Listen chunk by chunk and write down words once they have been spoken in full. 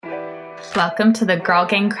Welcome to the Girl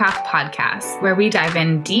Gang Craft podcast, where we dive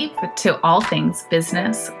in deep to all things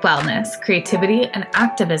business, wellness, creativity, and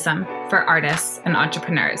activism for artists and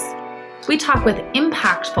entrepreneurs. We talk with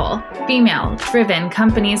impactful, female-driven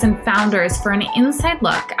companies and founders for an inside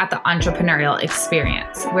look at the entrepreneurial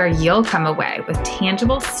experience, where you'll come away with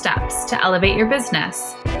tangible steps to elevate your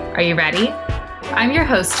business. Are you ready? I'm your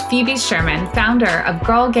host, Phoebe Sherman, founder of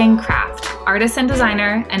Girl Gang Craft, artist and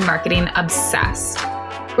designer, and marketing obsessed.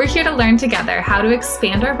 We're here to learn together how to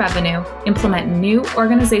expand our revenue, implement new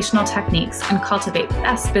organizational techniques, and cultivate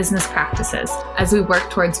best business practices as we work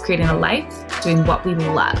towards creating a life doing what we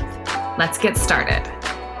love. Let's get started.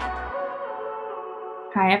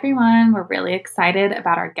 Hi, everyone. We're really excited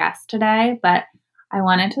about our guest today, but I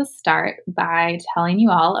wanted to start by telling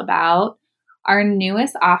you all about our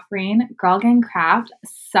newest offering, Girl Gang Craft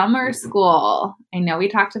Summer School. I know we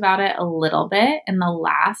talked about it a little bit in the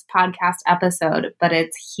last podcast episode, but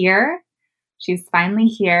it's here. She's finally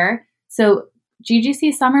here. So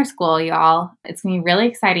GGC Summer School, y'all, it's going to be really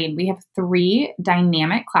exciting. We have 3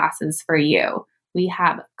 dynamic classes for you. We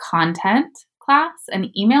have content class,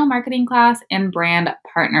 an email marketing class, and brand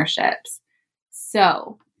partnerships.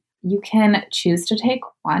 So you can choose to take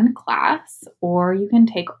one class or you can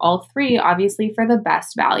take all 3, obviously, for the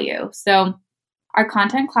best value. So our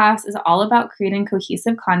content class is all about creating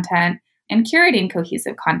cohesive content and curating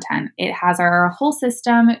cohesive content. It has our whole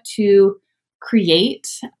system to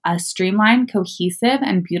create a streamlined, cohesive,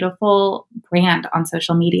 and beautiful brand on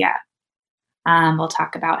social media. We'll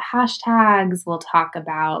talk about hashtags, we'll talk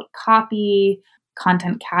about copy,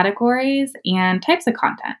 content categories, and types of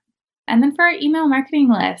content. And then for our email marketing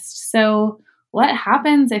list. So what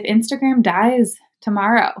happens if Instagram dies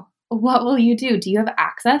tomorrow? What will you do? Do you have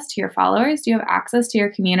access to your followers? Do you have access to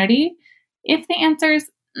your community? If the answer is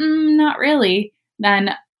not really,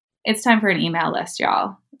 then it's time for an email list,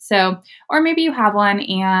 y'all. So, or maybe you have one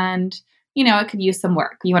and, it could use some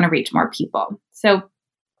work. You want to reach more people. So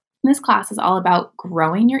this class is all about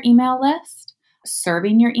growing your email list,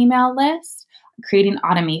 serving your email list, creating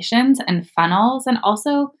automations and funnels, and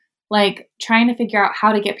also trying to figure out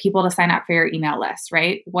how to get people to sign up for your email list,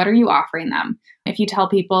 right? What are you offering them? If you tell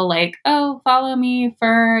people follow me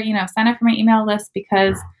for, sign up for my email list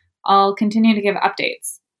because I'll continue to give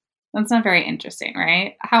updates. That's not very interesting,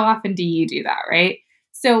 right? How often do you do that, right?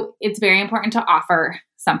 So it's very important to offer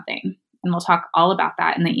something. And we'll talk all about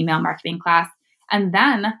that in the email marketing class. And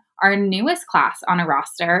then our newest class on a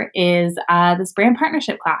roster is this brand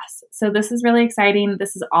partnership class. So this is really exciting.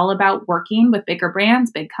 This is all about working with bigger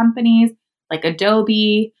brands, big companies like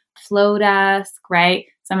Adobe, Flowdesk, right?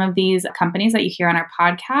 Some of these companies that you hear on our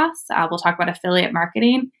podcast. We'll talk about affiliate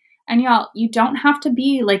marketing. And y'all, you don't have to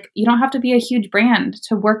be a huge brand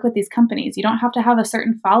to work with these companies. You don't have to have a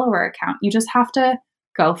certain follower account. You just have to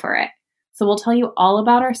go for it. So we'll tell you all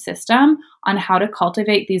about our system on how to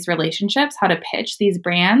cultivate these relationships, how to pitch these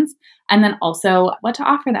brands, and then also what to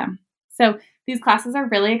offer them. So these classes are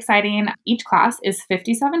really exciting. Each class is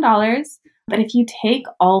 $57, but if you take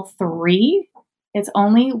all 3, it's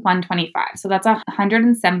only $125. So that's a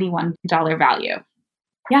 $171 value.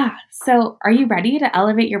 Yeah. So are you ready to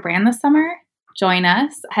elevate your brand this summer? Join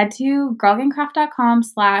us. Head to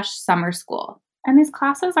girlgangcraft.com/summer school. And these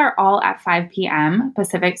classes are all at 5 p.m.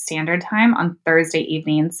 Pacific Standard Time on Thursday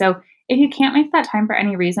evening. So if you can't make that time for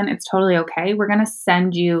any reason, it's totally okay. We're going to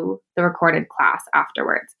send you the recorded class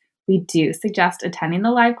afterwards. We do suggest attending the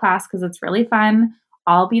live class because it's really fun.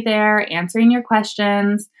 I'll be there answering your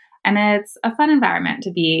questions, and it's a fun environment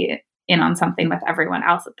to be in on something with everyone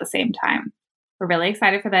else at the same time. We're really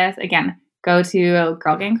excited for this. Again, go to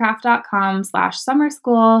girlgangcraft.com/summer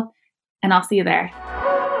school, and I'll see you there.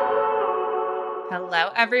 Hello,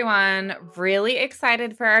 everyone. Really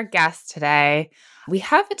excited for our guest today. We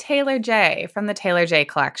have Taylor J from the Taylor J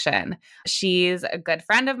Collection. She's a good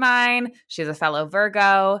friend of mine. She's a fellow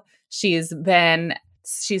Virgo. She's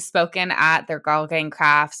spoken at their Girl Gang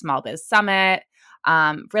Craft Small Biz Summit.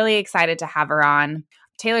 Really excited to have her on.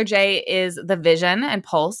 Taylor J is the vision and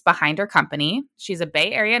pulse behind her company. She's a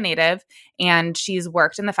Bay Area native, and she's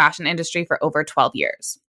worked in the fashion industry for over 12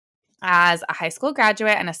 years. As a high school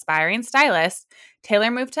graduate and aspiring stylist, Taylor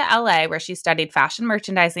moved to LA, where she studied fashion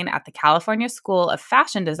merchandising at the California School of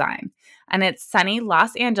Fashion Design. And it's sunny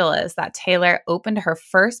Los Angeles that Taylor opened her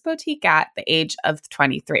first boutique at the age of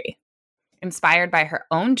 23. Inspired by her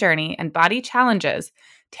own journey and body challenges,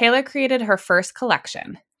 Taylor created her first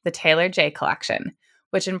collection, the Taylor J Collection,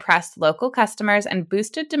 which impressed local customers and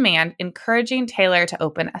boosted demand, encouraging Taylor to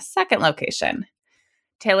open a second location.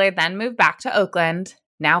 Taylor then moved back to Oakland,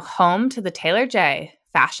 now home to the Taylor J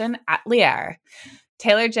Fashion Atelier.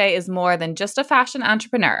 Taylor J is more than just a fashion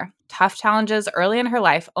entrepreneur. Tough challenges early in her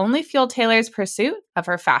life only fueled Taylor's pursuit of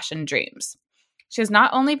her fashion dreams. She has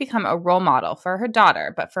not only become a role model for her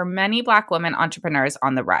daughter, but for many Black women entrepreneurs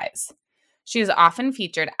on the rise. She is often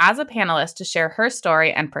featured as a panelist to share her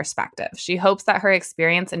story and perspective. She hopes that her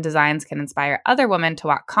experience and designs can inspire other women to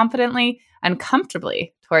walk confidently and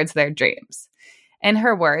comfortably towards their dreams. In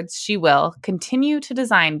her words, she will continue to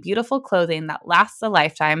design beautiful clothing that lasts a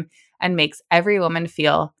lifetime and makes every woman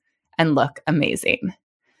feel and look amazing.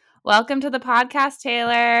 Welcome to the podcast,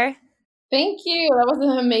 Taylor. Thank you. That was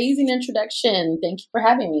an amazing introduction. Thank you for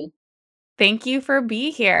having me. Thank you for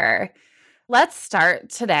being here. Let's start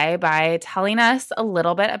today by telling us a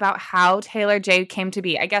little bit about how Taylor J came to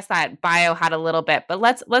be. I guess that bio had a little bit, but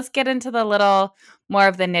let's get into the little more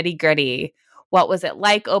of the nitty-gritty. What was it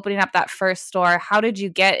like opening up that first store? How did you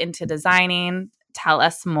get into designing? Tell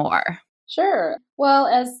us more. Sure. Well,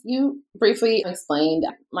 as you briefly explained,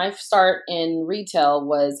 my start in retail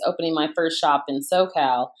was opening my first shop in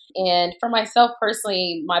SoCal. And for myself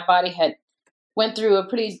personally, my body had went through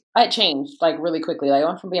I had changed like really quickly. Like I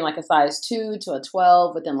went from being like a size 2 to a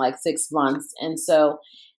 12 within like 6 months. And so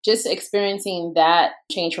just experiencing that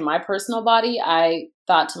change for my personal body, I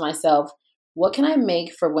thought to myself, what can I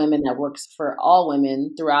make for women that works for all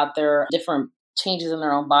women throughout their different changes in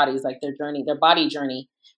their own bodies, like their journey, their body journey.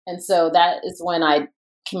 And so that is when I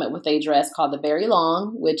came up with a dress called the Very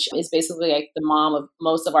Long, which is basically like the mom of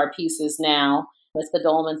most of our pieces now. It's the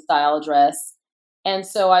Dolman style dress. And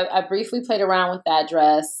so I briefly played around with that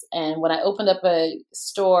dress. And when I opened up a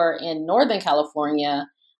store in Northern California,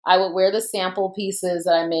 I would wear the sample pieces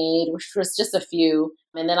that I made, which was just a few.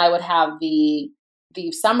 And then I would have the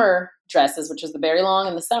summer dresses, which was the Very Long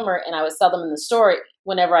in the summer, and I would sell them in the store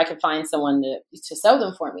whenever I could find someone to sew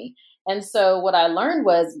them for me. And so what I learned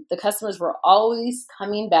was the customers were always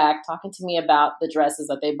coming back, talking to me about the dresses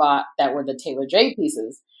that they bought that were the Taylor J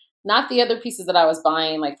pieces, not the other pieces that I was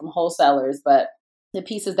buying like from wholesalers, but the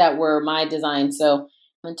pieces that were my design. So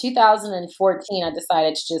in 2014, I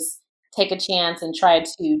decided to just take a chance and try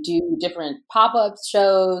to do different pop-up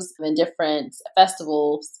shows and different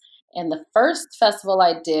festivals. And the first festival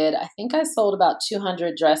I did, I think I sold about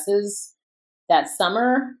 200 dresses that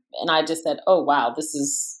summer. And I just said, oh, wow, this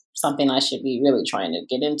is something I should be really trying to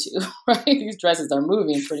get into, right? These dresses are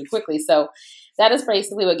moving pretty quickly. So that is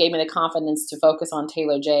basically what gave me the confidence to focus on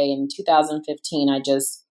Taylor J. In 2015,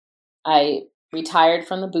 I retired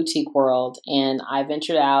from the boutique world and I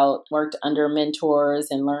ventured out, worked under mentors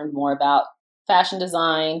and learned more about fashion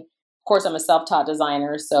design. Of course, I'm a self-taught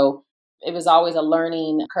designer, so it was always a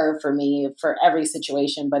learning curve for me for every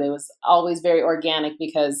situation, but it was always very organic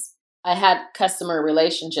because I had customer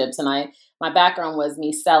relationships and my background was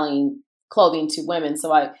me selling clothing to women.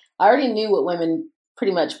 So I already knew what women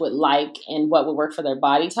pretty much would like and what would work for their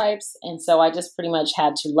body types. And so I just pretty much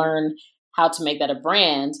had to learn how to make that a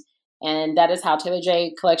brand. And that is how Taylor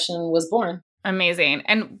J Collection was born. Amazing.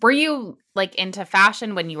 And were you like into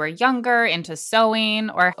fashion when you were younger, into sewing,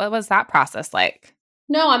 or what was that process like?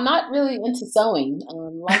 No, I'm not really into sewing. A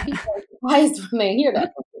lot of people are surprised when they hear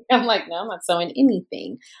that. I'm like, no, I'm not sewing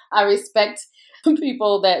anything. I respect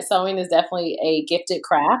people that sewing is definitely a gifted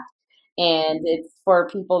craft. And it's for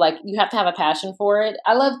people like you have to have a passion for it.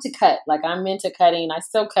 I love to cut. Like I'm into cutting. I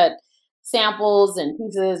still cut samples and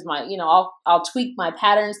pieces. I'll tweak my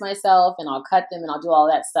patterns myself and I'll cut them and I'll do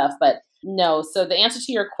all that stuff. But no. So the answer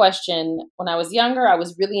to your question, when I was younger, I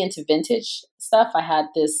was really into vintage stuff. I had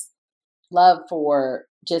this love for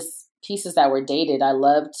just pieces that were dated. I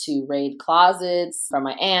loved to raid closets from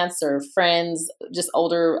my aunts or friends, just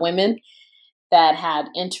older women that had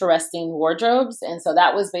interesting wardrobes. And so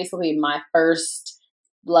that was basically my first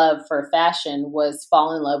love for fashion, was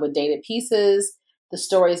fall in love with dated pieces, the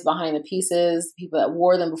stories behind the pieces, people that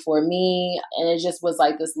wore them before me. And it just was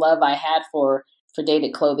like this love I had for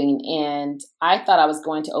dated clothing. And I thought I was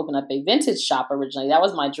going to open up a vintage shop originally. That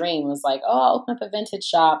was my dream. It was like, oh, I'll open up a vintage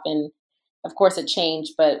shop. And of course it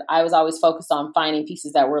changed, but I was always focused on finding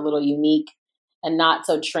pieces that were a little unique and not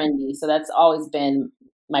so trendy. So that's always been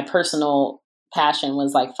my personal passion,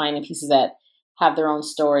 was like finding pieces that have their own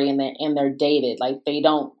story and they're dated. Like they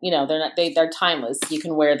don't, they're timeless. You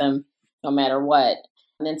can wear them no matter what.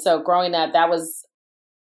 And then so growing up, that was,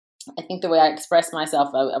 I think, the way I expressed myself.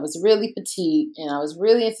 I was really petite and I was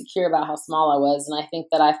really insecure about how small I was. And I think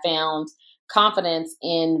that I found confidence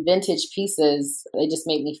in vintage pieces. They just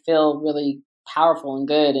made me feel really powerful and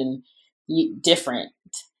good and different.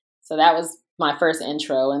 So that was my first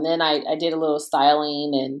intro. And then I did a little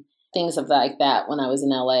styling and things of like that when I was in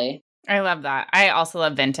LA. I love that. I also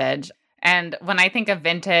love vintage. And when I think of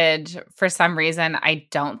vintage, for some reason, I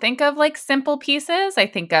don't think of like simple pieces. I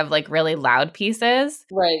think of like really loud pieces.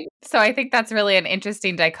 Right. So I think that's really an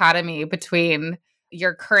interesting dichotomy between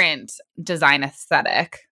your current design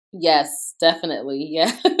aesthetic. Yes, definitely.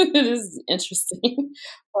 Yeah, it is interesting.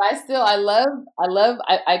 But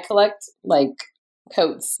I collect like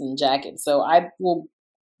coats and jackets. So I will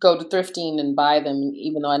go to thrifting and buy them,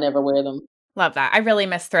 even though I never wear them. Love that. I really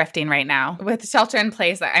miss thrifting right now. With shelter in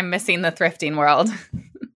place, I'm missing the thrifting world.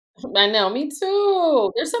 I know, me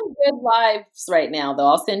too. There's some good lives right now, though.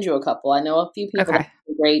 I'll send you a couple. I know a few people that Okay.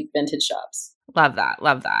 have great vintage shops. Love that.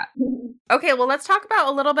 Love that. Okay, well, let's talk about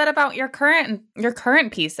a little bit about your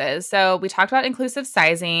current pieces. So we talked about inclusive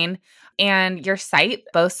sizing, and your site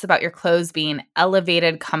boasts about your clothes being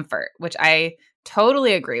elevated comfort, which I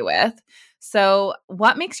totally agree with. So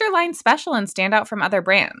what makes your line special and stand out from other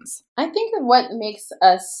brands? I think what makes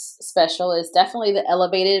us special is definitely the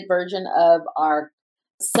elevated version of our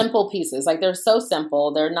simple pieces. Like they're so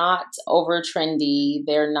simple. They're not over trendy.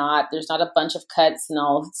 There's not a bunch of cuts and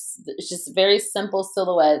all. It's just very simple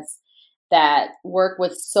silhouettes that work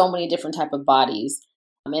with so many different type of bodies.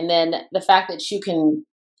 And then the fact that you can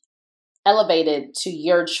elevate it to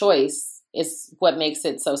your choice is what makes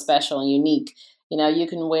it so special and unique. You know, you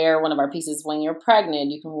can wear one of our pieces when you're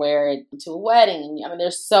pregnant. You can wear it to a wedding. I mean,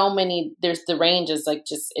 there's so many. There's the range is like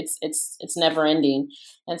just it's never ending,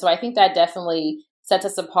 and so I think that definitely sets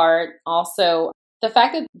us apart. Also, the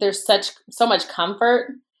fact that there's so much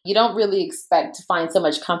comfort. You don't really expect to find so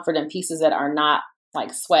much comfort in pieces that are not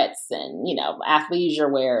like sweats and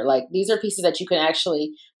athleisure wear. Like these are pieces that you can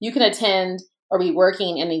attend or be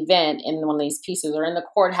working an event in one of these pieces, or in the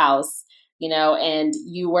courthouse, and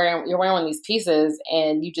you're wearing one of these pieces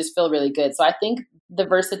and you just feel really good. So I think the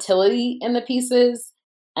versatility in the pieces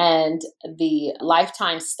and the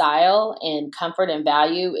lifetime style and comfort and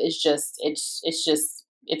value is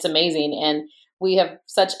it's amazing. And we have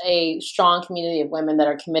such a strong community of women that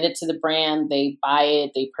are committed to the brand. They buy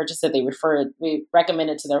it, they purchase it, we recommend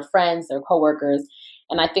it to their friends, their coworkers.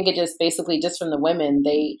 And I think it just basically just from the women,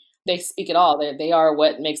 they speak it all. They are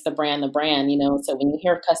what makes the brand. So when you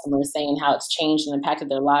hear customers saying how it's changed and impacted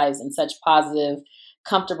their lives in such positive,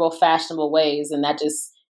 comfortable, fashionable ways, and that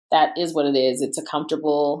is what it is. It's a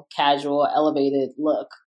comfortable, casual, elevated look.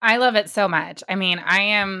 I love it so much. I mean, I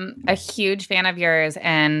am a huge fan of yours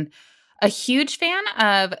and a huge fan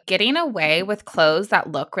of getting away with clothes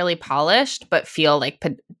that look really polished but feel like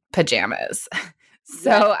pajamas.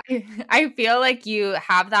 So I feel like you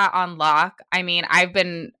have that on lock. I mean, I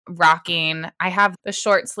have the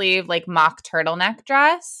short sleeve, like mock turtleneck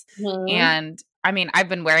dress. Mm-hmm. And I mean, I've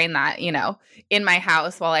been wearing that, in my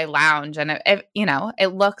house while I lounge, and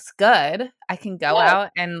it looks good. I can go out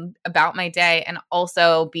and about my day and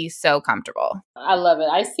also be so comfortable. I love it.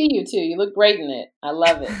 I see you too. You look great in it. I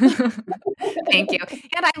love it. Thank you.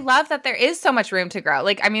 And I love that there is so much room to grow.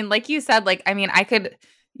 Like, I mean, like you said, I could,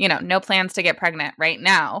 no plans to get pregnant right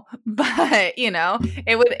now, but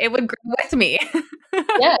it would grow with me.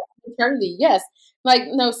 Yes, eternity. Yes. Like,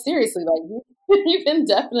 no, seriously, like you can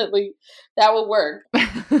definitely, that will work.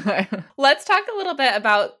 Let's talk a little bit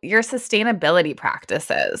about your sustainability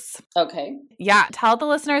practices. Okay. Yeah. Tell the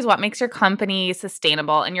listeners what makes your company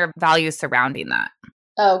sustainable and your values surrounding that.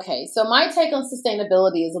 Okay. So my take on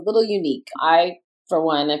sustainability is a little unique. For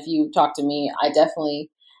one, if you talk to me, I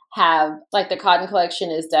definitely have, like, the cotton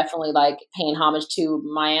collection is definitely like paying homage to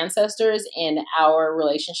my ancestors and our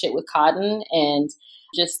relationship with cotton, and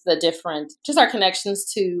just our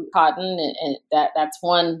connections to cotton, and that's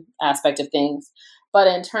one aspect of things. But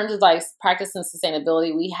in terms of like practicing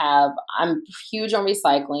sustainability, I'm huge on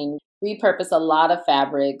recycling, repurpose a lot of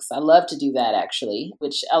fabrics. I love to do that actually,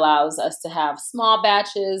 which allows us to have small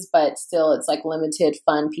batches, but still it's like limited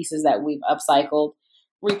fun pieces that we've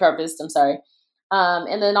repurposed, I'm sorry.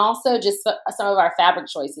 And then also just some of our fabric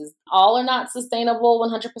choices. All are not sustainable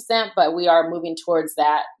 100%, but we are moving towards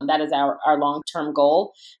that. That is our long-term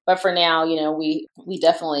goal. But for now, we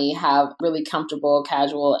definitely have really comfortable,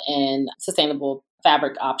 casual, and sustainable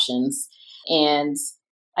fabric options. And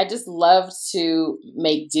I just love to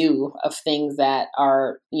make do of things that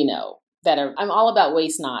are, I'm all about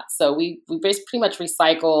waste not. So we pretty much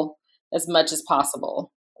recycle as much as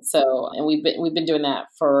possible. So, and we've been doing that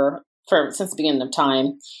for since the beginning of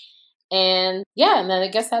time. And and then I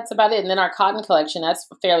guess that's about it. And then our cotton collection, that's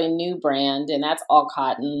a fairly new brand, and that's all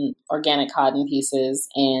cotton, organic cotton pieces.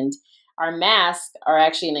 And our masks are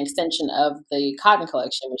actually an extension of the cotton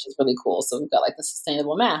collection, which is really cool. So we've got like the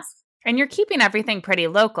sustainable mask. And you're keeping everything pretty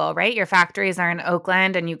local, right? Your factories are in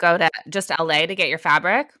Oakland and you go to just LA to get your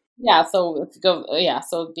fabric. Yeah, so if you go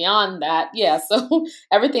so beyond that, yeah, so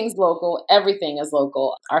everything's local, everything is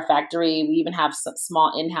local. Our factory, we even have some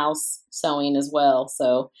small in-house sewing as well,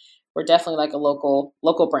 so we're definitely like a local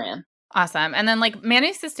brand. Awesome. And then like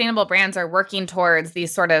many sustainable brands are working towards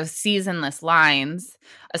these sort of seasonless lines,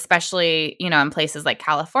 especially, in places like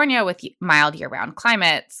California with mild year-round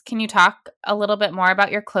climates. Can you talk a little bit more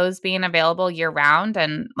about your clothes being available year-round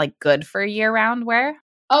and like good for year-round wear?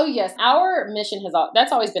 Oh yes, our mission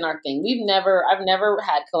that's always been our thing. I've never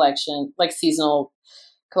had collection like seasonal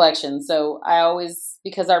collection. So I always,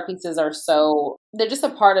 because our pieces are they're just a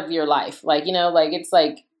part of your life. Like, like it's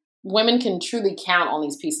like women can truly count on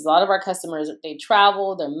these pieces. A lot of our customers, they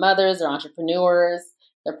travel, they're mothers, they're entrepreneurs,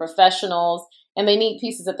 they're professionals, and they need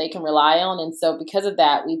pieces that they can rely on. And so because of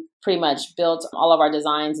that, we pretty much built all of our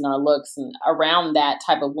designs and our looks and around that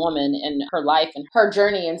type of woman and her life and her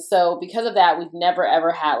journey. And so because of that, we've never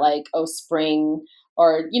ever had like, oh, spring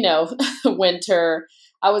or, winter.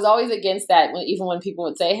 I was always against that, even when people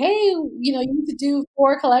would say, "Hey, you need to do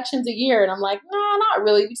 4 collections a year," and I'm like, "No, not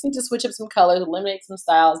really. We just need to switch up some colors, eliminate some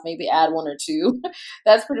styles, maybe add one or two."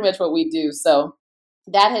 That's pretty much what we do. So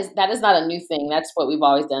that is not a new thing. That's what we've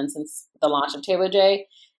always done since the launch of Taylor J,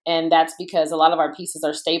 and that's because a lot of our pieces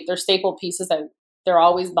are they're staple pieces that they're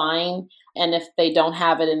always buying, and if they don't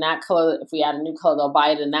have it in that color, if we add a new color, they'll buy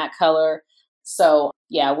it in that color. So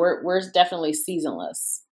yeah, we're definitely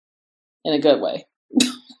seasonless in a good way.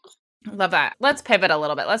 Love that. Let's pivot a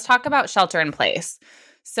little bit. Let's talk about shelter in place.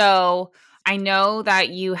 So I know that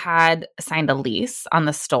you had signed a lease on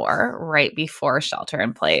the store right before shelter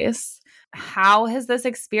in place. How has this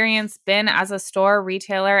experience been as a store,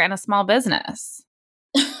 retailer, and a small business?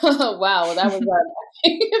 Wow, well, that was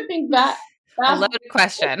I think A that loaded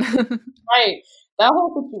question. right. That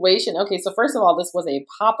whole situation. Okay, so first of all, this was a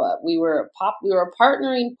pop up. We were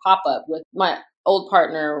partnering pop up with my old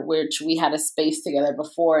partner, which we had a space together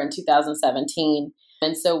before in 2017,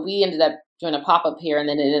 and so we ended up doing a pop up here, and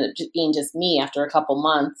then it ended up being just me after a couple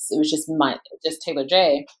months. It was just Taylor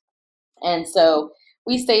J, and so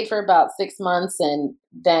we stayed for about 6 months. And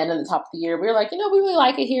then at the top of the year, we were like, we really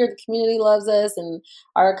like it here. The community loves us. And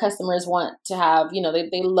our customers want to have,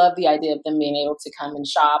 they love the idea of them being able to come and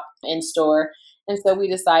shop in store. And so we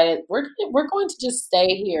decided we're going to just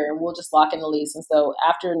stay here and we'll just lock in the lease. And so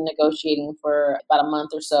after negotiating for about a month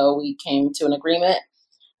or so, we came to an agreement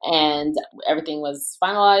and everything was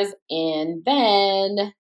finalized. And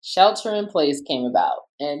then shelter in place came about.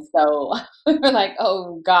 And so we're like,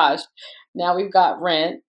 oh gosh, now we've got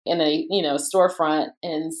rent in a storefront,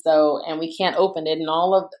 and we can't open it, and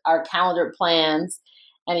all of our calendar plans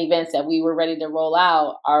and events that we were ready to roll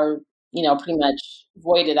out are pretty much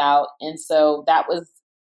voided out. And so that was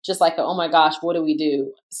just like oh my gosh, what do we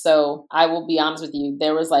do? So I will be honest with you,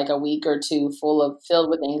 there was like a week or two filled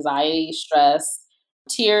with anxiety, stress,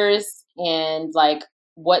 tears, and like,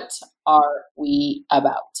 what are we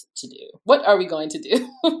about to do? What are we going to do?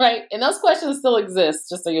 Right? And those questions still exist,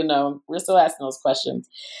 just so you know. We're still asking those questions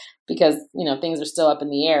because, things are still up in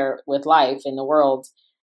the air with life in the world.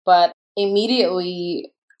 But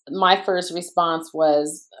immediately, my first response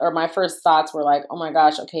was, or my first thoughts were like, oh my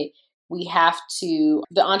gosh, okay, we have to,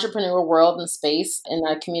 the entrepreneur world and space and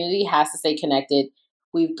the community has to stay connected.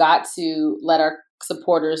 We've got to let our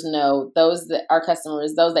supporters know, those that our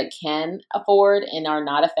customers, those that can afford and are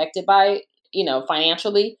not affected by,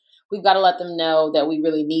 financially, we've got to let them know that we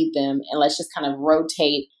really need them. And let's just kind of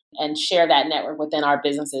rotate and share that network within our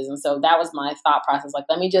businesses. And so that was my thought process. Like,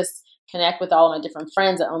 let me just connect with all of my different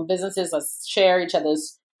friends that own businesses. Let's share each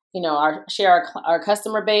other's, our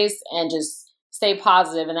customer base and just stay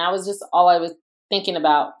positive. And that was just all I was thinking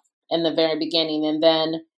about in the very beginning. And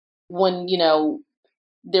then when,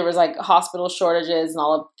 there was like hospital shortages and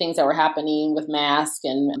all of things that were happening with masks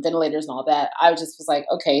and ventilators and all that, I just was like,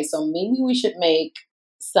 okay, so maybe we should make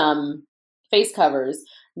some face covers,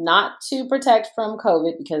 not to protect from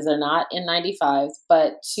COVID because they're not N95s,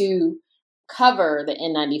 but to cover the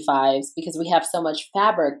N95s because we have so much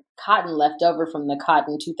fabric, cotton left over from the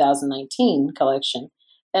cotton 2019 collection.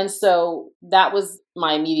 And so that was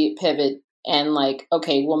my immediate pivot and like,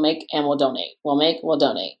 okay, we'll make and we'll donate. We'll make, we'll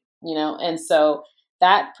donate, And so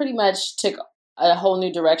that pretty much took a whole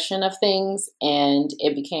new direction of things and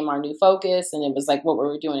it became our new focus and it was like what we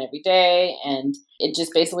were doing every day and it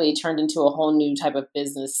just basically turned into a whole new type of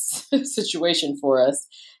business situation for us.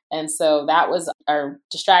 And so that was our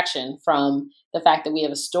distraction from the fact that we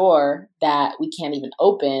have a store that we can't even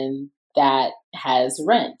open that has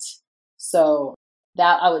rent. So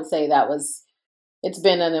that I would say it's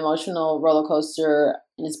been an emotional roller coaster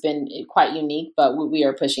and it's been quite unique, but we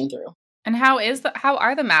are pushing through. And how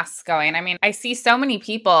are the masks going? I mean, I see so many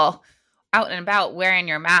people out and about wearing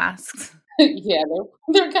your masks. Yeah,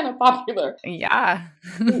 they're kind of popular. Yeah.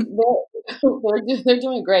 They're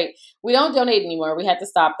doing great. We don't donate anymore. We had to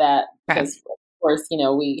stop that Okay. because, of course,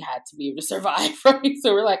 we had to be able to survive, right?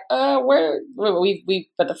 So we're like, we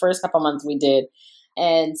but the first couple months we did,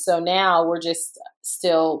 and so now we're just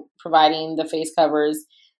still providing the face covers.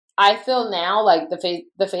 I feel now like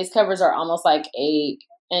the face covers are almost like a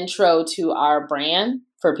intro to our brand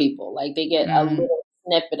for people. Like they get a Mm. little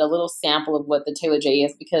snippet, a little sample of what the Taylor J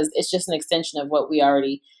is because it's just an extension of what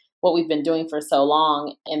we've been doing for so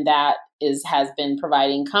long, and that has been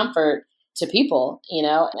providing comfort to people,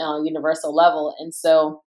 on a universal level. And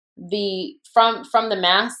so the from the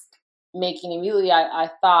mask making immediately, I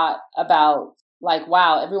thought about like,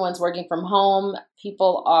 wow, everyone's working from home.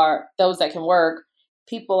 People are those that can work.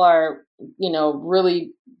 People are,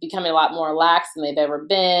 really becoming a lot more relaxed than they've ever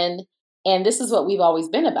been. And this is what we've always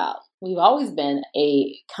been about. We've always been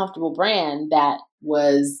a comfortable brand that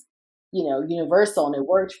was universal, and it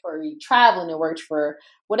worked for you traveling, it worked for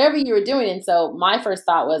whatever you were doing. And so my first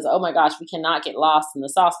thought was, oh my gosh, we cannot get lost in the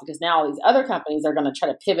sauce because now all these other companies are going to try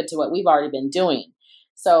to pivot to what we've already been doing.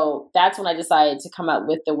 So that's when I decided to come up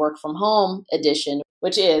with the work from home edition,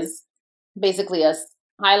 which is basically us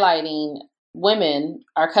highlighting women,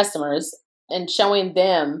 our customers, and showing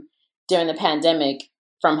them during the pandemic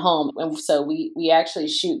from home. And so we actually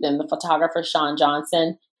shoot them. The photographer Sean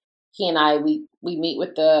Johnson, he and I we meet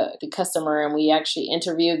with the customer and we actually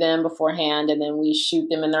interview them beforehand, and then we shoot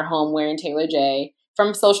them in their home wearing Taylor J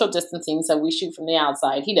from social distancing. So we shoot from the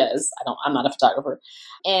outside. He does. I'm not a photographer.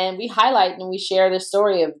 And we highlight and we share the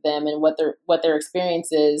story of them and what their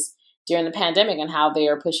experience is during the pandemic and how they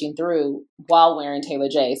are pushing through while wearing Taylor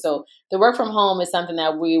J. So the work from home is something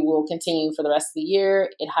that we will continue for the rest of the year.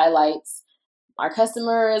 It highlights our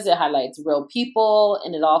customers, it highlights real people,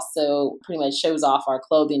 and it also pretty much shows off our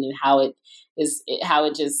clothing and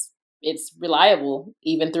it's reliable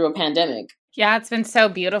even through a pandemic. Yeah, it's been so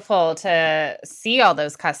beautiful to see all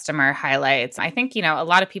those customer highlights. I think, a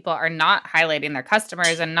lot of people are not highlighting their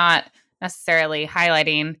customers and not necessarily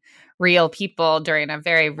highlighting real people during a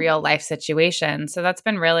very real life situation. So that's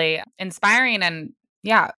been really inspiring and,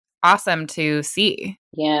 yeah, awesome to see.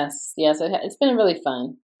 Yes, it's been really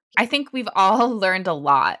fun. I think we've all learned a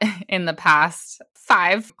lot in the past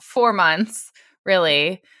 4 months,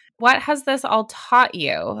 really. What has this all taught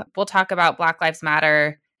you? We'll talk about Black Lives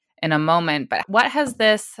Matter in a moment, but what has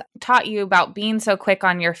this taught you about being so quick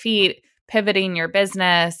on your feet, pivoting your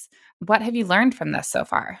business? What have you learned from this so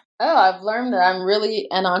far? Oh, I've learned that I'm really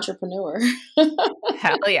an entrepreneur.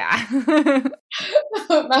 Hell yeah. That's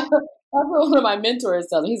what one of my mentors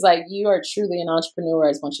tells me. He's like, "You are truly an entrepreneur.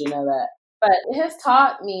 I just want you to know that." But it has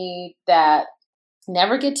taught me that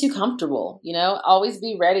never get too comfortable, always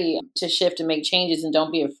be ready to shift and make changes and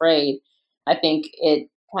don't be afraid. I think it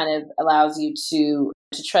kind of allows you to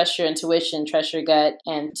trust your intuition, trust your gut,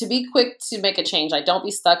 and to be quick to make a change. Like don't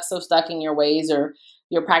be stuck in your ways or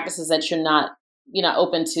your practices that you're not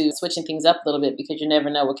open to switching things up a little bit because you never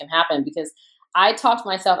know what can happen. Because I talked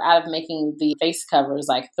myself out of making the face covers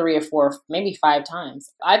like 3 or 4, maybe 5 times.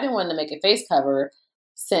 I've been wanting to make a face cover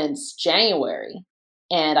since January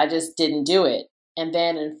and I just didn't do it. And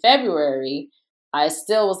then in February, I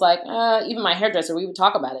still was like, even my hairdresser, we would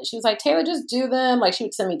talk about it. She was like, Taylor, just do them. Like she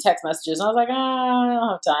would send me text messages. And I was like, I don't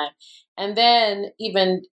have time. And then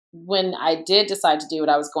even when I did decide to do it,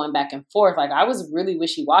 I was going back and forth. Like I was really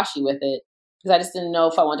wishy-washy with it because I just didn't know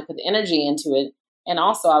if I wanted to put the energy into it. And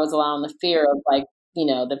also I was allowing the fear of like,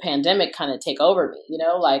 the pandemic kind of take over me,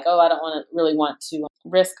 like, oh, I don't really want to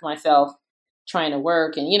risk myself trying to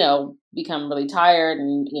work and, become really tired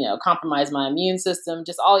and, compromise my immune system,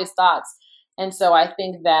 just all these thoughts. And so I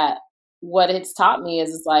think that what it's taught me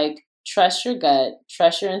is like, trust your gut,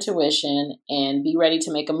 trust your intuition, and be ready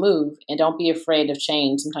to make a move. And don't be afraid of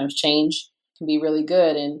change. Sometimes change can be really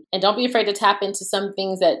good. And don't be afraid to tap into some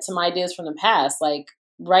things some ideas from the past. Like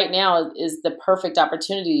right now is the perfect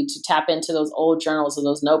opportunity to tap into those old journals or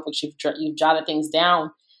those notebooks you've jotted things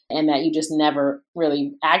down and that you just never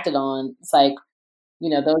really acted on. It's like,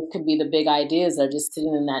 those could be the big ideas that are just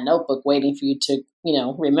sitting in that notebook waiting for you to,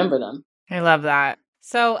 remember them. I love that.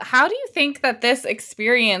 So, how do you think that this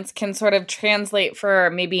experience can sort of translate for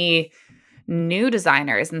maybe new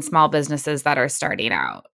designers and small businesses that are starting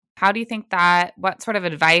out? How do you think what sort of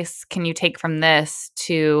advice can you take from this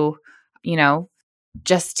to,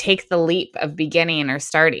 just take the leap of beginning or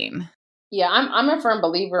starting? Yeah, I'm a firm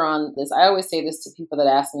believer on this. I always say this to people that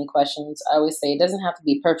ask me questions. I always say it doesn't have to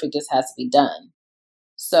be perfect, it just has to be done.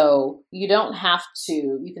 So you don't have to,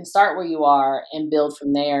 you can start where you are and build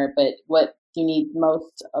from there. But what you need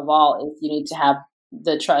most of all is you need to have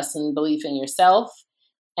the trust and belief in yourself,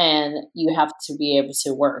 and you have to be able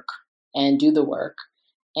to work and do the work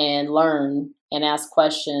and learn and ask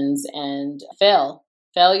questions and fail.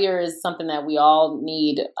 Failure is something that we all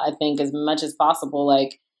need, I think, as much as possible,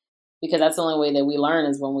 like, because that's the only way that we learn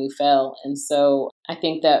is when we fail. And so I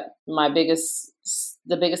think that the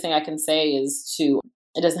biggest thing I can say is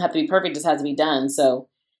it doesn't have to be perfect, it just has to be done. So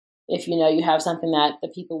if you know you have something that the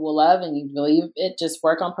people will love and you believe it, just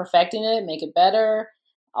work on perfecting it, make it better.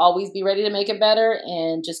 Always be ready to make it better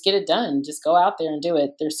and just get it done. Just go out there and do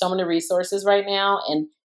it. There's so many resources right now, and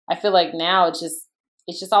I feel like now it's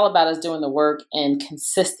just all about us doing the work and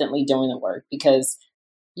consistently doing the work, because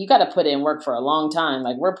you got to put in work for a long time.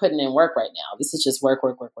 Like, we're putting in work right now. This is just work,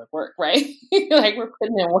 work, work, work, work, right? Like, we're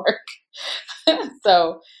putting in work.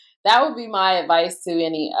 So that would be my advice to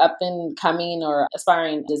any up and coming or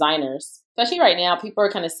aspiring designers. Especially right now, people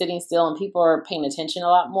are kind of sitting still and people are paying attention a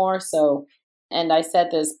lot more. So, and I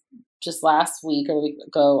said this just last week or a week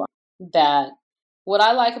ago, that what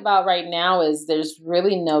I like about right now is there's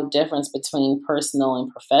really no difference between personal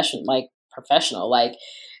and professional. Like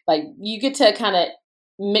you get to kind of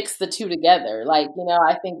mix the two together. Like,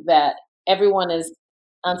 I think that everyone is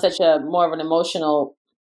on such a more of an emotional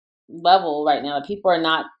level right now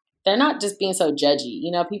that they're not just being so judgy.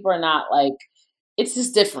 People are not like, it's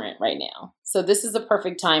just different right now. So this is the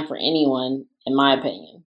perfect time for anyone, in my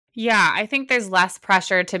opinion. Yeah, I think there's less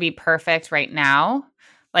pressure to be perfect right now.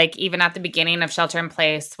 Like, even at the beginning of shelter in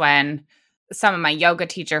place, when some of my yoga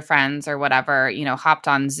teacher friends or whatever, hopped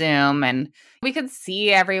on Zoom and we could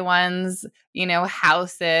see everyone's,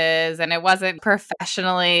 houses, and it wasn't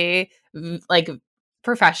professionally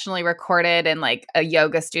recorded in like a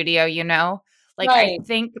yoga studio. Like, I Right.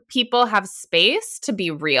 think people have space to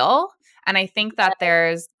be real. And I think that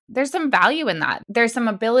there's some value in that. There's some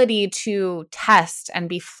ability to test and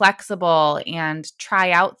be flexible and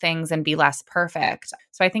try out things and be less perfect.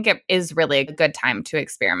 So I think it is really a good time to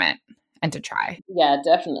experiment and to try. Yeah,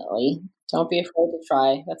 definitely. Don't be afraid to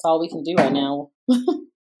try. That's all we can do right now.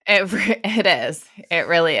 It is. It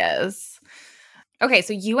really is. Okay,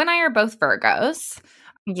 so you and I are both Virgos.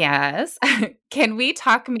 Yes. Can we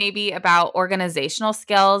talk maybe about organizational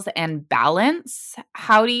skills and balance?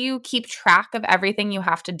 How do you keep track of everything you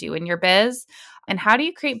have to do in your biz? And how do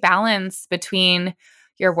you create balance between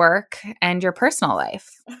your work and your personal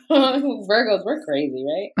life? Virgos, we're crazy,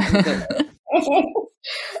 right? In a good way.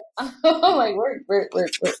 Like,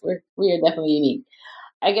 we are definitely unique.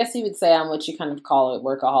 I guess you would say I'm what you kind of call a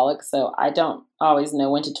workaholic, so I don't always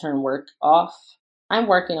know when to turn work off. I'm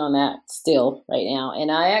working on that still right now,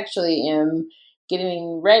 and I actually am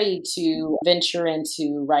getting ready to venture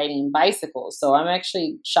into riding bicycles. So I'm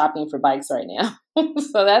actually shopping for bikes right now.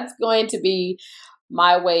 So that's going to be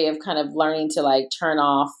my way of kind of learning to like turn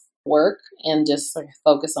off work and just like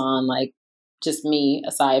focus on like just me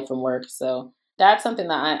aside from work. So that's something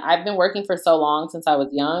that I've been working for so long, since I was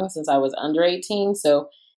young, since I was under 18. So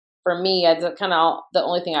for me, I just kind of, the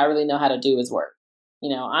only thing I really know how to do is work.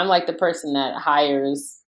 I'm like the person that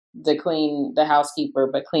hires the housekeeper,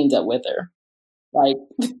 but cleans up with her. Like,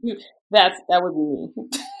 that would be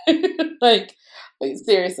me. Like,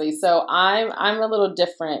 seriously. So I'm a little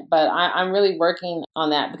different, but I'm really working on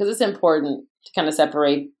that because it's important to kind of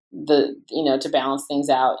separate to balance things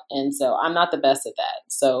out. And so I'm not the best at that.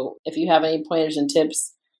 So if you have any pointers and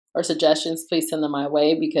tips or suggestions, please send them my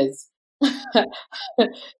way, because that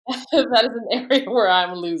is an area where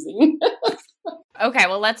I'm losing. Okay,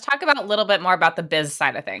 well, let's talk about a little bit more about the biz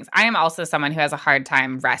side of things. I am also someone who has a hard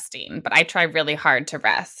time resting, but I try really hard to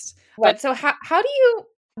rest. Right. But so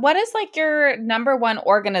what is like your number one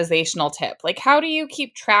organizational tip? Like, how do you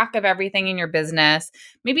keep track of everything in your business?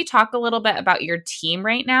 Maybe talk a little bit about your team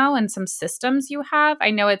right now and some systems you have.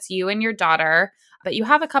 I know it's you and your daughter, but you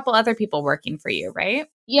have a couple other people working for you, right?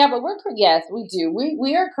 Yeah, but yes, we do.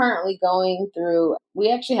 We are currently going through. We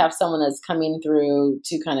actually have someone that's coming through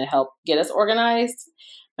to kind of help get us organized.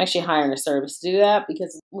 I'm actually hiring a service to do that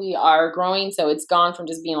because we are growing. So it's gone from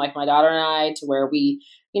just being like my daughter and I to where we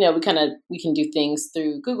can do things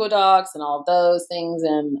through Google Docs and all of those things,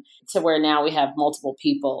 and to where now we have multiple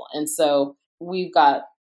people. And so we've got,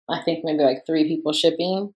 I think, maybe like 3 people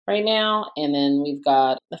shipping right now, and then we've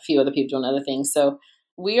got a few other people doing other things. So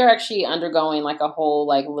we are actually undergoing like a whole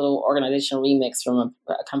like little organizational remix from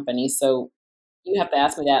a company. So you have to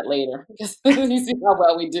ask me that later because you see how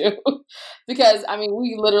well we do. Because I mean,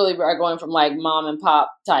 we literally are going from like mom and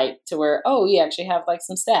pop type to where, oh, we actually have like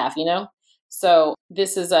some staff. So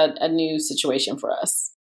this is a new situation for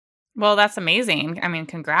us. Well, that's amazing. I mean,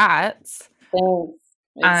 congrats. Thanks.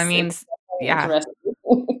 I It's mean, definitely yeah.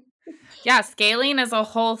 interesting. Yeah, scaling is a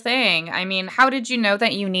whole thing. I mean, how did you know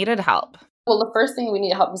that you needed help? Well, the first thing we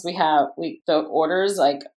need help is the orders,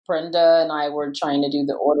 like Brenda and I were trying to do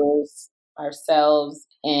the orders ourselves,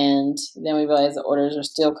 and then we realized the orders are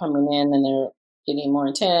still coming in and they're getting more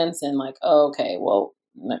intense, and like, oh, okay, well,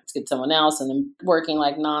 let's get someone else, and then working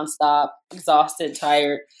like nonstop, exhausted,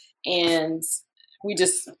 tired, and we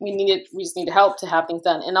just needed help to have things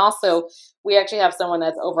done. And also we actually have someone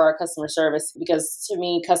that's over our customer service, because to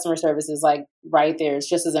me customer service is like right there. It's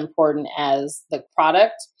just as important as the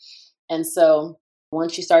product. And so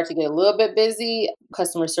once you start to get a little bit busy,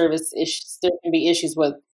 customer service issues, there can be issues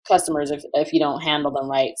with customers if you don't handle them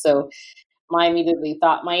right. So my immediate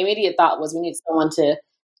thought was we need someone to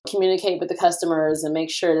communicate with the customers and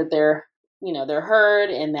make sure that they're heard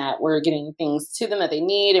and that we're getting things to them that they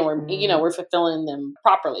need, and we're fulfilling them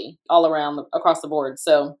properly all around across the board.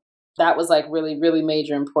 So that was like really, really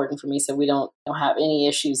major important for me. So we don't have any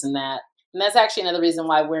issues in that. And that's actually another reason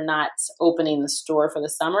why we're not opening the store for the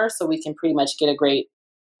summer. So we can pretty much get a great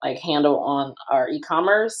like handle on our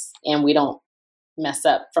e-commerce, and we don't mess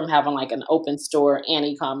up from having like an open store and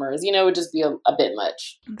e-commerce. It would just be a bit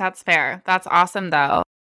much. That's fair. That's awesome, though.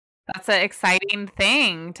 That's an exciting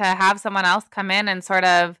thing to have someone else come in and sort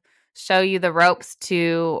of show you the ropes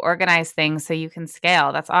to organize things so you can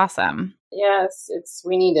scale. That's awesome. Yes,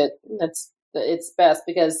 we need it. It's best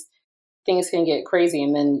because things can get crazy,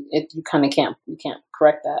 and then you kind of can't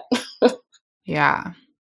correct that. Yeah.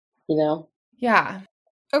 you know. Yeah.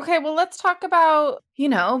 Okay, well, let's talk about,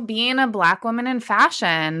 being a Black woman in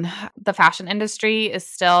fashion. The fashion industry is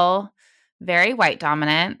still very white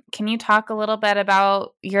dominant. Can you talk a little bit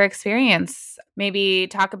about your experience? Maybe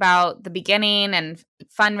talk about the beginning and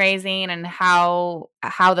fundraising and how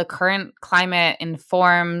the current climate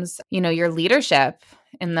informs, your leadership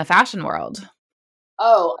in the fashion world.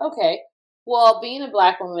 Oh, okay. Well, being a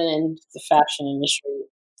Black woman in the fashion industry,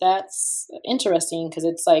 that's interesting because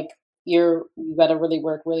it's like you got to really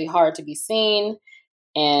work really hard to be seen,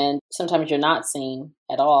 and sometimes you're not seen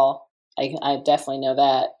at all. I definitely know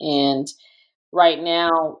that. And right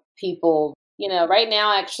now, right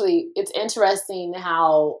now, actually, it's interesting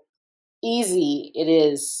how easy it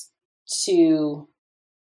is to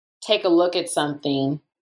take a look at something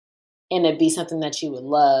and it be something that you would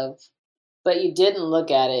love, but you didn't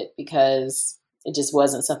look at it because it just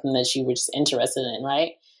wasn't something that you were just interested in,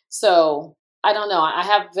 right? So I don't know. I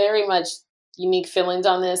have very much unique feelings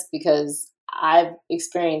on this because I've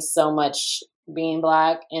experienced so much being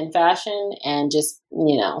Black in fashion and just,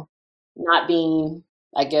 not being,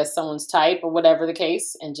 I guess, someone's type or whatever the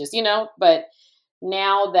case. And just, but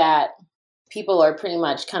now that people are pretty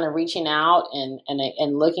much kind of reaching out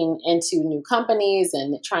and looking into new companies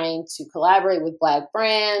and trying to collaborate with Black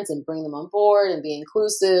brands and bring them on board and be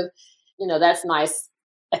inclusive. That's nice.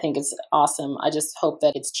 I think it's awesome. I just hope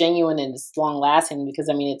that it's genuine and it's long lasting, because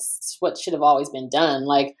I mean, it's what should have always been done.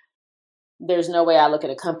 Like, there's no way I look at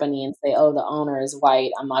a company and say, oh, the owner is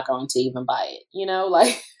white, I'm not going to even buy it.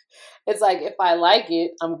 Like, it's like, if I like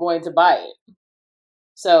it, I'm going to buy it.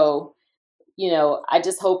 So, I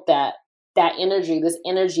just hope that this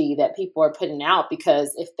energy that people are putting out,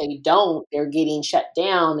 because if they don't, they're getting shut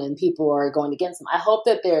down and people are going against them. I hope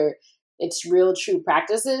that it's real true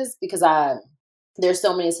practices, because there's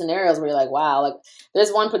so many scenarios where you're like, wow, like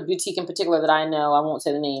there's one boutique in particular that I know, I won't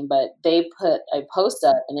say the name, but they put a post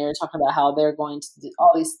up and they were talking about how they're going to do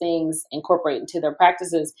all these things, incorporate into their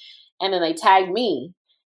practices. And then they tagged me.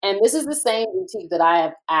 And this is the same boutique that I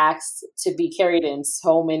have asked to be carried in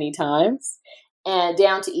so many times, and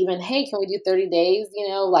down to even, hey, can we do 30 days?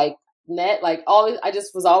 Like net, like always, I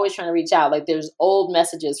just was always trying to reach out. Like, there's old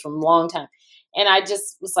messages from a long time. And I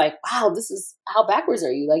just was like, wow, this is, how backwards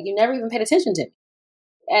are you? Like, you never even paid attention to me.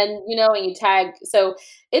 And, and you tag. So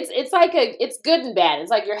it's like it's good and bad. It's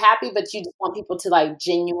like you're happy, but you just want people to like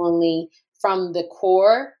genuinely from the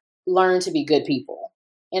core learn to be good people.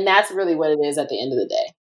 And that's really what it is at the end of the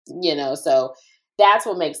day. So that's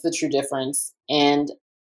what makes the true difference. And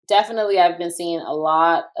definitely I've been seeing a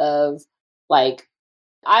lot of like,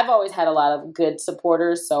 I've always had a lot of good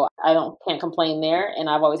supporters, so can't complain there. And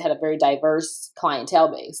I've always had a very diverse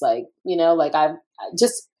clientele base. Like, like I've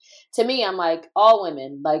just, to me, I'm like, all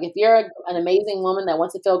women, like if you're an amazing woman that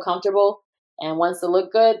wants to feel comfortable and wants to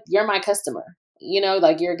look good, you're my customer,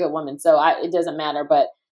 like you're a good woman. So it doesn't matter, but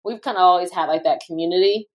we've kind of always had like that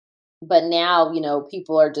community. But now,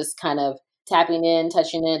 people are just kind of tapping in,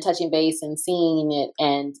 touching base and seeing it.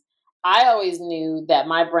 And I always knew that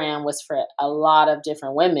my brand was for a lot of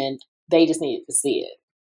different women. They just needed to see it.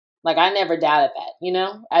 Like I never doubted that, you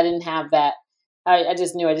know, I didn't have that. I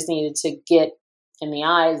just knew I just needed to get in the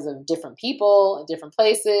eyes of different people in different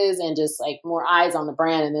places and just like more eyes on the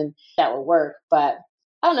brand, and then that would work. But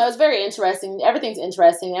I don't know. It's very interesting. Everything's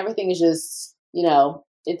interesting. Everything is just, you know,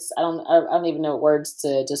 I don't even know words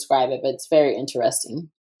to describe it, but it's very interesting.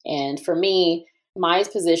 And for me, my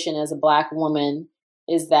position as a Black woman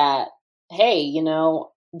is that, hey, you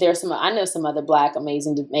know, I know some other Black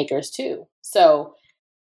amazing makers too. So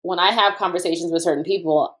when I have conversations with certain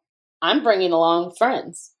people, I'm bringing along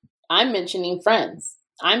friends. I'm mentioning friends.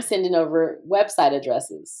 I'm sending over website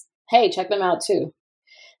addresses. Hey, check them out too.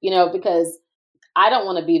 You know, because I don't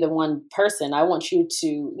want to be the one person. I want you to,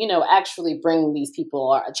 you know, actually bring these people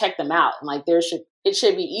or check them out. And like it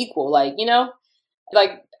should be equal. Like, you know,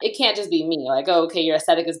 like it can't just be me. Like, oh, okay, your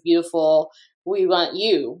aesthetic is beautiful. We want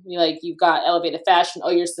you. Like you've got elevated fashion.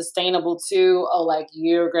 Oh, you're sustainable too. Oh, like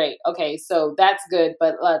you're great. Okay, so that's good.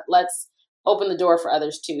 But let's open the door for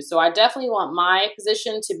others too. So I definitely want my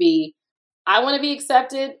position to be, I want to be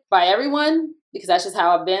accepted by everyone because that's just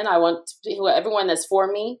how I've been. I want everyone that's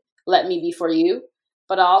for me, let me be for you.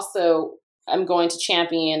 But also I'm going to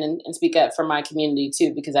champion and speak up for my community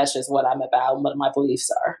too, because that's just what I'm about and what my beliefs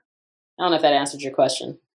are. I don't know if that answered your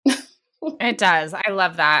question. It does. I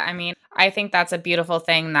love that. I mean, I think that's a beautiful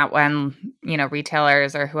thing that when, you know,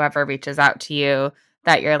 retailers or whoever reaches out to you,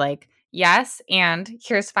 that you're like, yes, and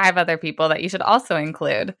here's 5 other people that you should also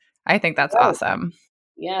include. I think that's Right. awesome.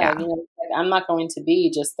 Yeah. You know, like, I'm not going to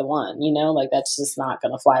be just the one, you know, like that's just not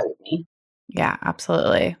going to fly with me. Yeah,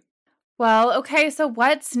 absolutely. Well, okay, so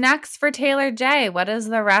what's next for Taylor J? What does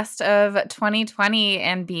the rest of 2020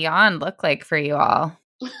 and beyond look like for you all?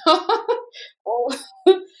 Well,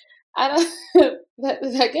 I don't.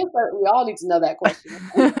 I guess we all need to know that question.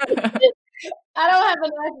 I don't have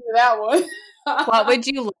an answer to that one. What would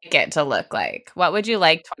you like it to look like? What would you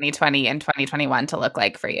like 2020 and 2021 to look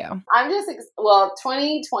like for you? I'm just, well,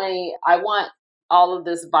 2020, I want all of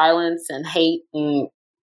this violence and hate and,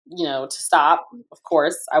 you know, to stop. Of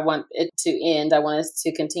course, I want it to end. I want us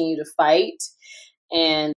to continue to fight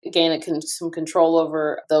and gain some control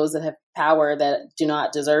over those that have power that do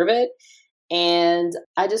not deserve it. And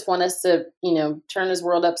I just want us to, you know, turn this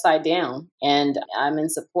world upside down. And I'm in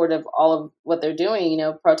support of all of what they're doing, you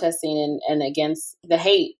know, protesting and against the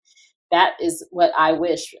hate. That is what I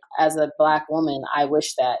wish as a Black woman. I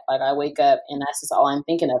wish that, like, I wake up and that's just all I'm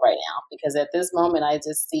thinking of right now. Because at this moment, I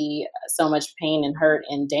just see so much pain and hurt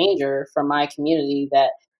and danger from my community that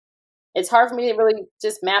it's hard for me to really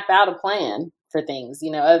just map out a plan for things,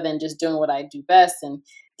 you know, other than just doing what I do best and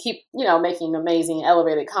keep, you know, making amazing,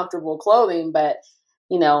 elevated, comfortable clothing. But,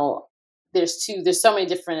 you know, there's so many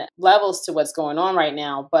different levels to what's going on right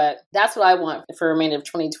now. But that's what I want for the remainder of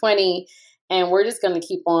 2020. And we're just going to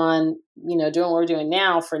keep on, you know, doing what we're doing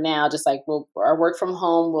now for now. Just like our work from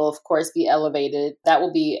home will, of course, be elevated. That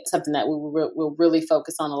will be something that we'll really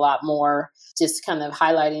focus on a lot more, just kind of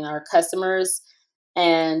highlighting our customers.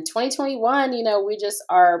 And 2021, you know,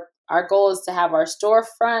 our goal is to have our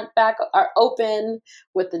storefront back open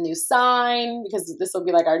with the new sign, because this will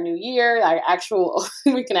be like our new year,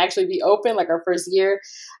 we can actually be open like our first year,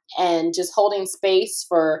 and just holding space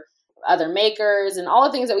for other makers and all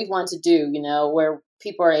the things that we want to do, you know, where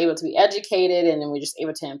people are able to be educated and then we're just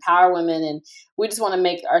able to empower women. And we just want to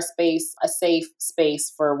make our space a safe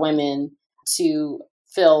space for women to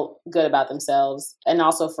feel good about themselves, and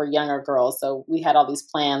also for younger girls. So we had all these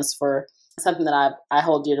plans for something that I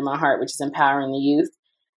hold dear to my heart, which is empowering the youth.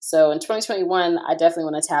 So in 2021, I definitely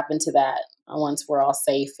want to tap into that once we're all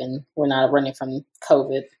safe and we're not running from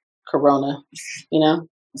Corona, you know.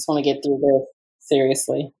 Just want to get through this.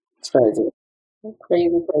 Seriously. It's crazy.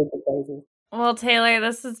 Crazy. Well, Taylor,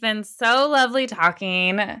 this has been so lovely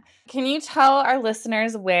talking. Can you tell our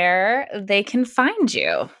listeners where they can find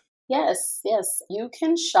you? Yes. You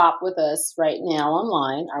can shop with us right now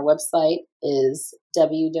online. Our website is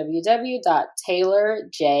www.taylorj,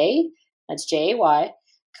 that's Jay,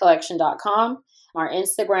 collection.com. Our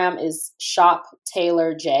Instagram is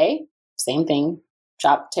shoptaylorj, same thing,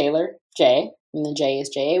 shoptaylorj, and the J is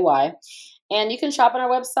Jay. And you can shop on our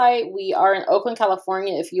website. We are in Oakland,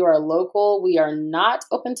 California. If you are local, we are not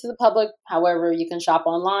open to the public. However, you can shop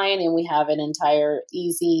online, and we have an entire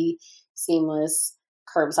easy, seamless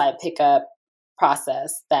curbside pickup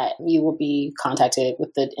process that you will be contacted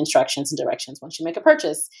with the instructions and directions once you make a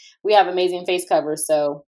purchase. We have amazing face covers,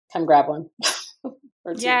 so come grab one.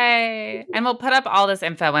 Yay! And we'll put up all this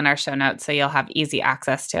info in our show notes so you'll have easy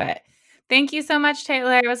access to it. Thank you so much,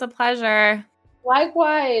 Taylor. It was a pleasure.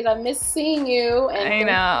 Likewise. I miss seeing you. I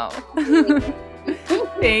know.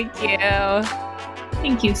 Thank you.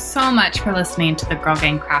 Thank you so much for listening to the Girl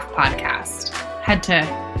Gang Craft podcast. Head to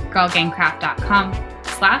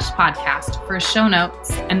girlgangcraft.com/podcast for show notes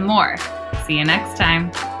and more. See you next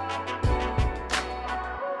time.